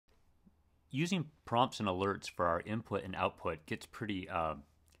using prompts and alerts for our input and output gets pretty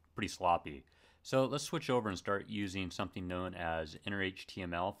sloppy. So let's switch over and start using something known as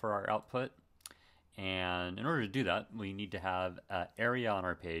innerHTML for our output. And in order to do that, we need to have an area on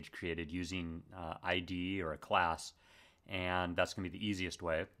our page created using ID or a class, and that's going to be the easiest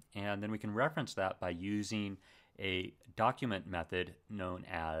way. And then we can reference that by using a document method known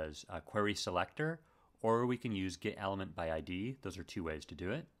as a query selector, or we can use getElementById. Those are two ways to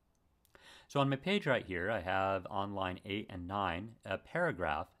do it. So on my page right here, I have on line 8 and 9 a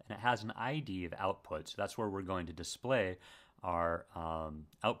paragraph, and it has an ID of output. So that's where we're going to display our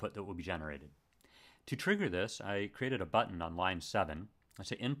output that will be generated. To trigger this, I created a button on line 7. I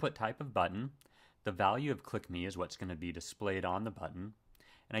say input type of button. The value of click me is what's going to be displayed on the button.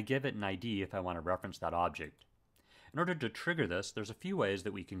 And I give it an ID if I want to reference that object. In order to trigger this, there's a few ways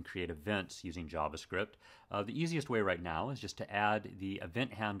that we can create events using JavaScript. The easiest way right now is just to add the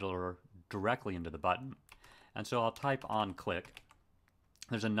event handler directly into the button. And so I'll type on click.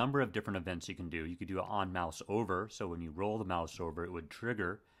 There's a number of different events you can do. You could do it on mouse over, so when you roll the mouse over, it would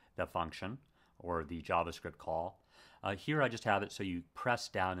trigger the function or the JavaScript call. Here I just have it so you press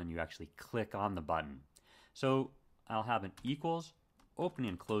down and you actually click on the button. So I'll have an equals, opening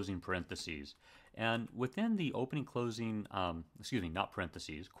and closing parentheses. And within the opening, closing, not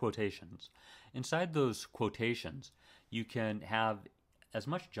parentheses, quotations, inside those quotations, you can have as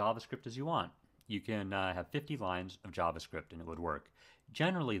much JavaScript as you want. You can have 50 lines of JavaScript and it would work.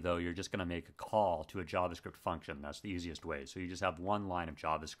 Generally, though, you're just going to make a call to a JavaScript function. That's the easiest way. So you just have one line of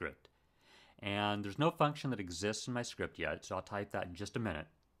JavaScript. And there's no function that exists in my script yet, so I'll type that in just a minute.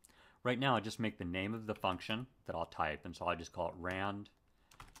 Right now, I just make the name of the function that I'll type, and so I just call it rand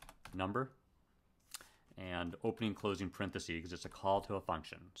number and opening and closing parentheses because it's a call to a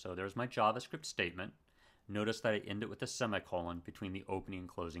function. So there's my JavaScript statement. Notice that I end it with a semicolon between the opening and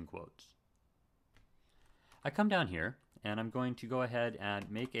closing quotes. I come down here and I'm going to go ahead and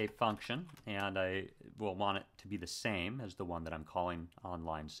make a function, and I will want it to be the same as the one that I'm calling on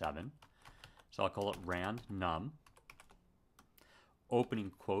line 7. So I'll call it rand num,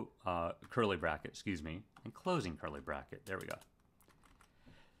 opening quote, curly bracket, and closing curly bracket. There we go.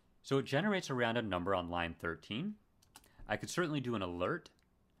 So it generates a random number on line 13. I could certainly do an alert,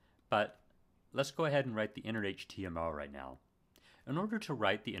 but let's go ahead and write the innerHTML right now. In order to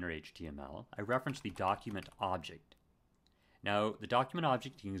write the innerHTML, I reference the document object. Now, the document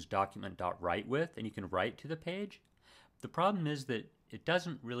object you can use document.write with, and you can write to the page. The problem is that it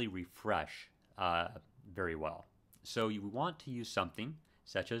doesn't really refresh very well. So you want to use something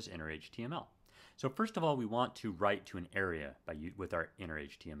such as innerHTML. So first of all, we want to write to an area with our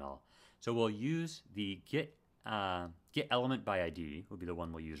innerHTML. So we'll use the getElementById will be the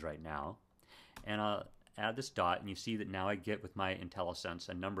one we'll use right now. And I'll add this dot, and you see that now I get with my IntelliSense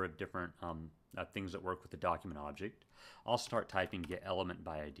a number of different things that work with the document object. I'll start typing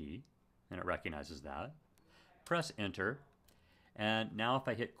getElementById, and it recognizes that. Press enter, and now if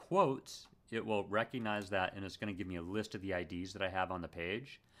I hit quotes, it will recognize that, and it's going to give me a list of the IDs that I have on the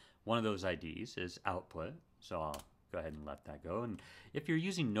page. One of those IDs is output, so I'll go ahead and let that go. And if you're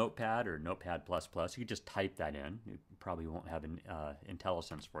using Notepad or Notepad++, you can just type that in. It probably won't have an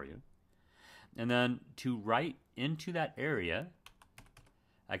IntelliSense for you. And then to write into that area,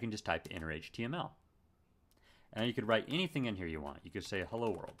 I can just type innerHTML. And you could write anything in here you want. You could say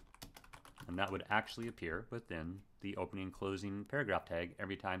hello world, and that would actually appear within the opening and closing paragraph tag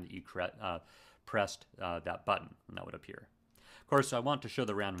every time that you pressed that button, and that would appear. Of course, I want to show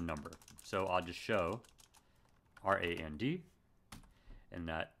the random number, so I'll just show RAND, and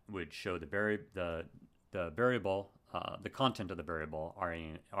that would show the variable, the content of the variable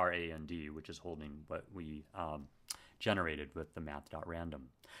RAND, which is holding what we generated with the math.random.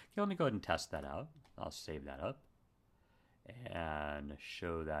 Okay, let me go ahead and test that out. I'll save that up and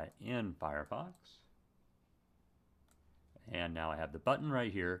show that in Firefox. And now I have the button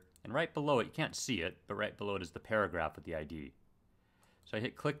right here, and right below it, you can't see it, but right below it is the paragraph with the ID. So I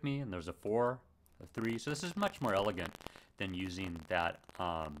hit click me, and there's a 4, a 3. So this is much more elegant than using that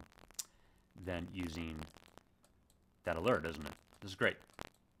alert, isn't it? This is great.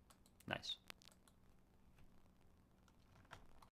 Nice.